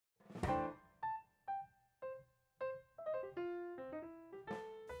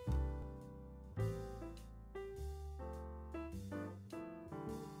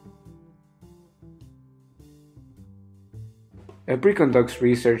EPRI conducts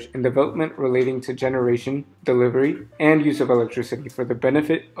research and development relating to generation, delivery, and use of electricity for the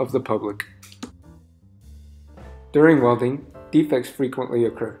benefit of the public. During welding, defects frequently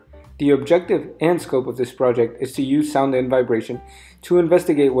occur. The objective and scope of this project is to use sound and vibration to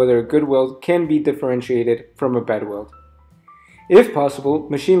investigate whether a good weld can be differentiated from a bad weld. If possible,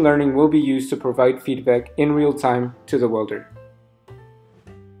 machine learning will be used to provide feedback in real time to the welder.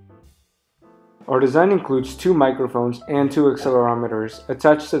 Our design includes 2 microphones and 2 accelerometers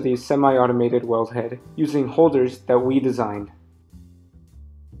attached to the semi-automated weld head using holders that we designed.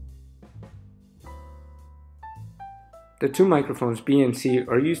 The 2 microphones B and C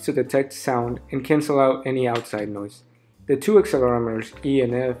are used to detect sound and cancel out any outside noise. The 2 accelerometers E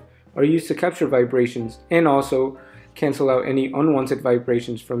and F are used to capture vibrations and also cancel out any unwanted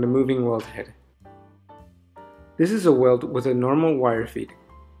vibrations from the moving weld head. This is a weld with a normal wire feed.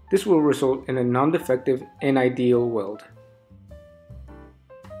 This will result in a non-defective and ideal weld.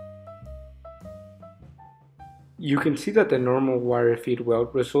 You can see that the normal wire feed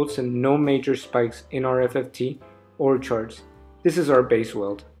weld results in no major spikes in our FFT or charts. This is our base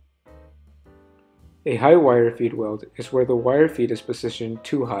weld. A high wire feed weld is where the wire feed is positioned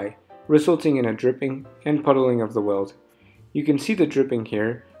too high, resulting in a dripping and puddling of the weld. You can see the dripping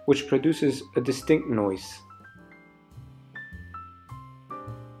here, which produces a distinct noise.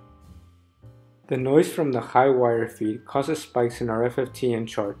 The noise from the high wire feed causes spikes in our FFT and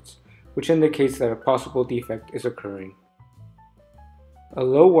charts, which indicates that a possible defect is occurring. A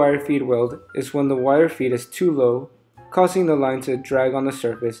low wire feed weld is when the wire feed is too low, causing the line to drag on the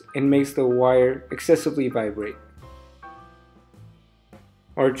surface and makes the wire excessively vibrate.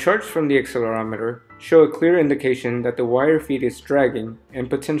 Our charts from the accelerometer show a clear indication that the wire feed is dragging and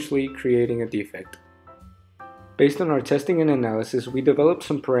potentially creating a defect. Based on our testing and analysis, we developed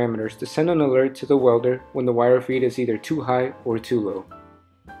some parameters to send an alert to the welder when the wire feed is either too high or too low.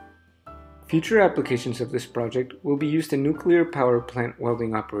 Future applications of this project will be used in nuclear power plant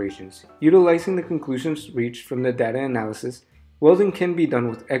welding operations. Utilizing the conclusions reached from the data analysis, welding can be done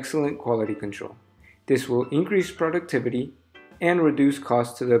with excellent quality control. This will increase productivity and reduce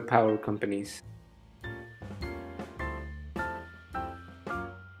costs to the power companies.